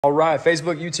All right,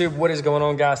 Facebook, YouTube, what is going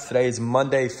on, guys? Today is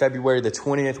Monday, February the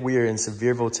 20th. We are in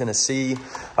Sevierville, Tennessee.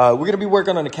 We're going to be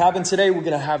working on a cabin today. We're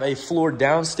going to have a floor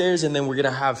downstairs, and then we're going to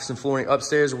have some flooring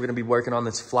upstairs. We're going to be working on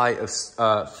this flight of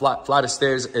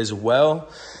stairs as well.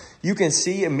 You can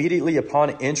see immediately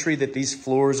upon entry that these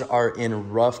floors are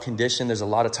in rough condition. There's a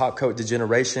lot of top coat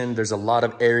degeneration. There's a lot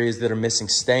of areas that are missing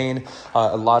stain,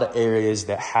 a lot of areas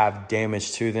that have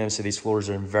damage to them. So these floors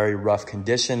are in very rough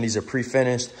condition. These are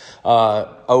pre-finished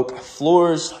oak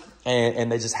floors,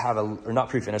 and they just have or not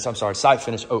pre-finished, I'm sorry, site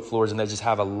finished oak floors, and they just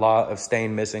have a lot of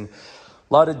stain missing,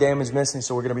 a lot of damage missing.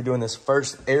 So we're going to be doing this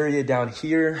first area down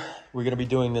here. We're going to be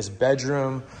doing this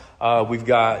bedroom. We've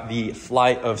got the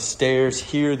flight of stairs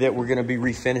here that we're going to be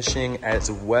refinishing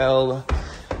as well.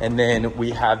 And then we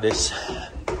have this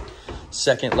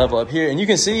second level up here. And you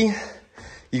can see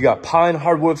you got pine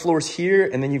hardwood floors here,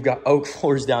 and then you've got oak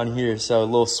floors down here. So a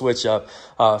little switch up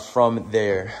from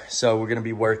there. So we're going to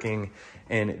be working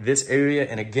in this area.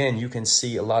 And again, you can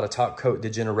see a lot of top coat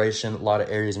degeneration, a lot of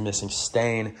areas missing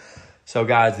stain. So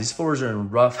guys, these floors are in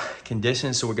rough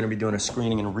condition. So we're going to be doing a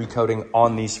screening and recoating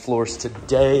on these floors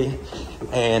today.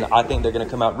 And I think they're going to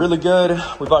come out really good.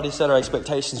 We've already set our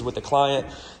expectations with the client.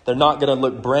 They're not going to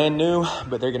look brand new,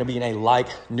 but they're going to be in a like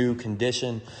new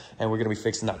condition. And we're going to be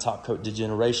fixing that top coat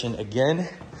degeneration again.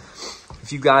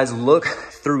 If you guys look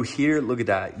through here, look at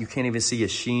that. You can't even see a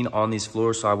sheen on these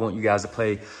floors. So I want you guys to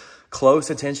pay close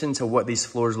attention to what these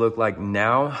floors look like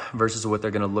now versus what they're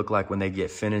going to look like when they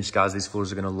get finished. Guys, these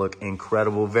floors are going to look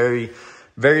incredible. Very,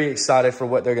 very excited for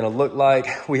what they're going to look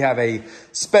like. We have a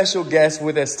special guest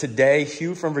with us today.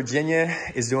 Hugh from Virginia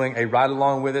is doing a ride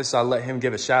along with us. So I'll let him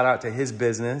give a shout out to his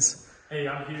business. Hey,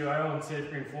 I'm Hugh. I own Safe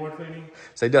Green Floor Cleaning.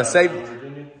 So he does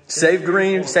Safe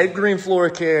Green Floor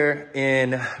Care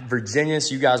in Virginia.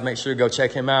 So you guys make sure to go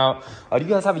check him out. Do you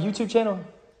guys have a YouTube channel?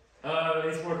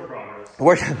 It's work in progress.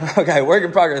 Work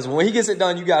in progress. When he gets it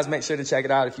done, you guys make sure to check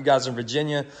it out. If you guys are in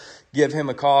Virginia, give him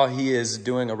a call. He is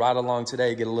doing a ride along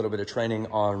today, get a little bit of training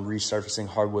on resurfacing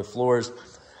hardwood floors.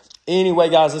 Anyway,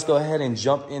 guys, let's go ahead and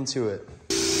jump into it.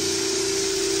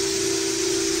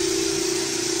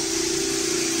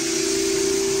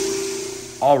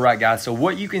 All right, guys, so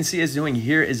what you can see us doing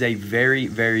here is a very,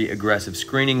 very aggressive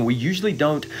screening. We usually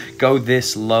don't go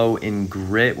this low in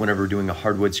grit whenever we're doing a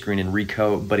hardwood screen and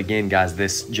recoat. But again, guys,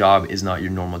 this job is not your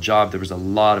normal job. There was a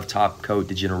lot of top coat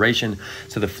degeneration,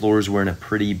 so the floors were in a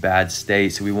pretty bad state.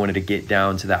 So we wanted to get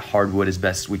down to that hardwood as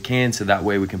best as we can, so that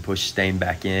way we can push stain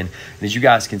back in. And as you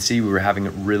guys can see, we were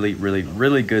having really, really,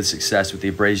 really good success with the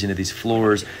abrasion of these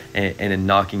floors and in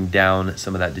knocking down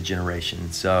some of that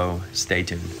degeneration. So stay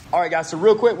tuned. All right, guys, so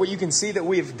real quick, what you can see that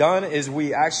we've done is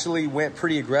we actually went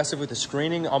pretty aggressive with the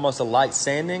screening, almost a light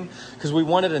sanding, because we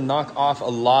wanted to knock off a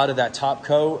lot of that top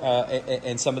coat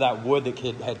and some of that wood that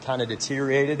had kind of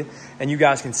deteriorated. And you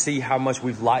guys can see how much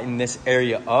we've lightened this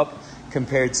area up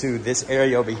compared to this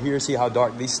area over here. See how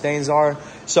dark these stains are?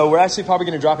 So we're actually probably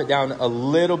going to drop it down a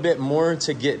little bit more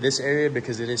to get this area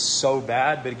because it is so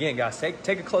bad. But again, guys,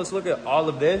 take a close look at all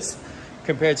of this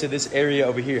compared to this area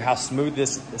over here, how smooth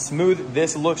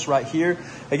this looks right here.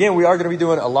 Again, we are going to be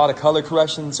doing a lot of color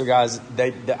correction. So guys,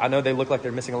 I know they look like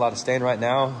they're missing a lot of stain right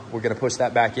now. We're going to push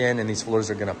that back in, and these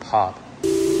floors are going to pop.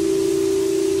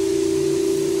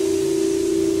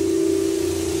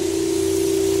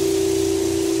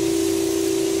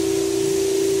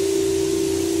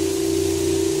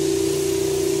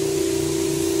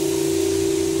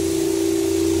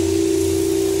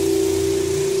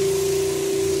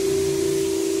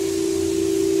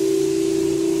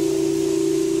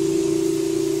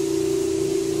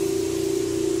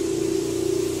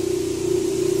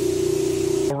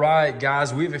 All right,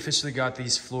 guys, we've officially got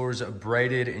these floors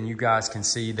abraded, and you guys can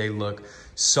see they look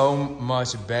so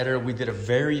much better. We did a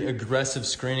very aggressive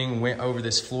screening, went over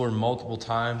this floor multiple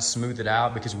times, smoothed it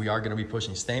out because we are going to be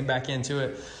pushing stain back into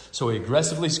it. So we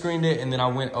aggressively screened it, and then I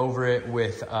went over it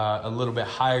with a little bit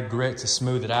higher grit to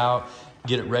smooth it out,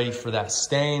 get it ready for that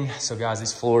stain. So guys,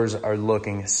 these floors are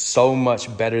looking so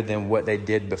much better than what they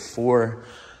did before.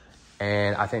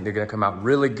 And I think they're going to come out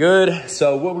really good.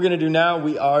 So what we're going to do now,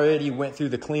 we already went through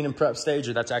the clean and prep stage,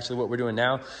 or that's actually what we're doing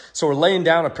now. So we're laying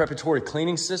down a preparatory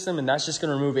cleaning system, and that's just going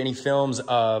to remove any films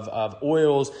of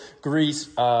oils, grease,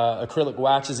 acrylic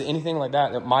waxes, anything like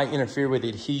that that might interfere with the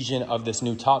adhesion of this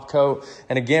new top coat.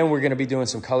 And again, we're going to be doing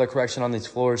some color correction on these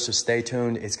floors, so stay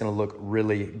tuned. It's going to look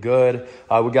really good.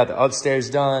 We got the upstairs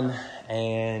done,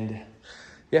 and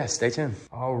yeah, stay tuned.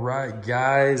 All right,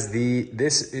 guys,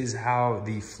 this is how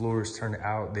the floors turned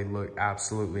out. They look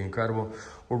absolutely incredible.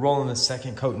 We're rolling the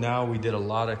second coat now. We did a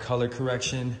lot of color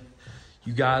correction.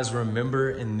 You guys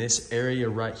remember in this area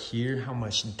right here how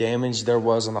much damage there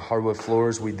was on the hardwood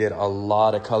floors? We did a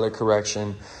lot of color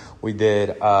correction. We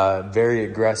did very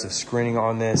aggressive screening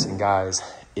on this, and guys,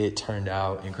 it turned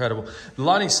out incredible. The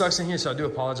lighting sucks in here, so I do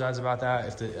apologize about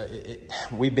that.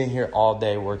 We've been here all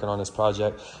day working on this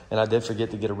project, and I did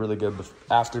forget to get a really good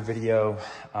after video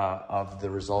of the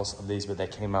results of these, but they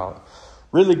came out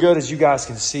really good. As you guys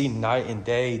can see, night and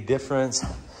day difference.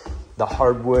 The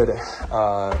hardwood,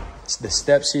 the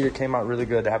steps here came out really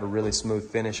good to have a really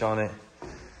smooth finish on it.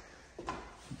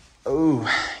 Oh,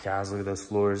 guys, look at those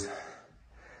floors.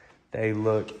 They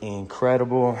look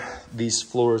incredible. These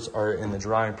floors are in the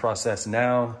drying process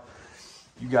now.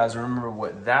 You guys remember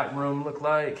what that room looked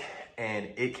like, and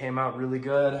it came out really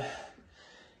good.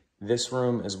 This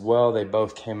room as well, they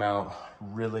both came out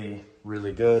really,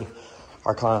 really good.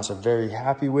 Our clients are very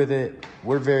happy with it.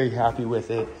 We're very happy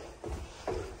with it.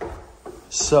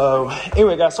 So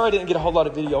anyway, guys, sorry I didn't get a whole lot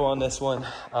of video on this one.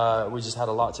 We just had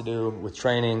a lot to do with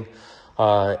training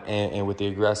and with the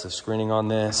aggressive screening on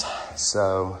this.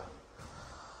 So,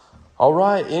 all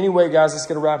right. Anyway, guys, let's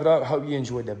get to wrap it up. Hope you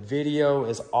enjoyed the video.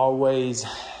 As always,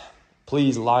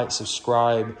 please like,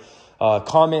 subscribe,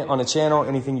 comment on the channel.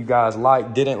 Anything you guys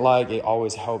like, didn't like, it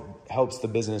always helps the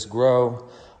business grow.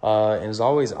 And as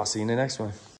always, I'll see you in the next one.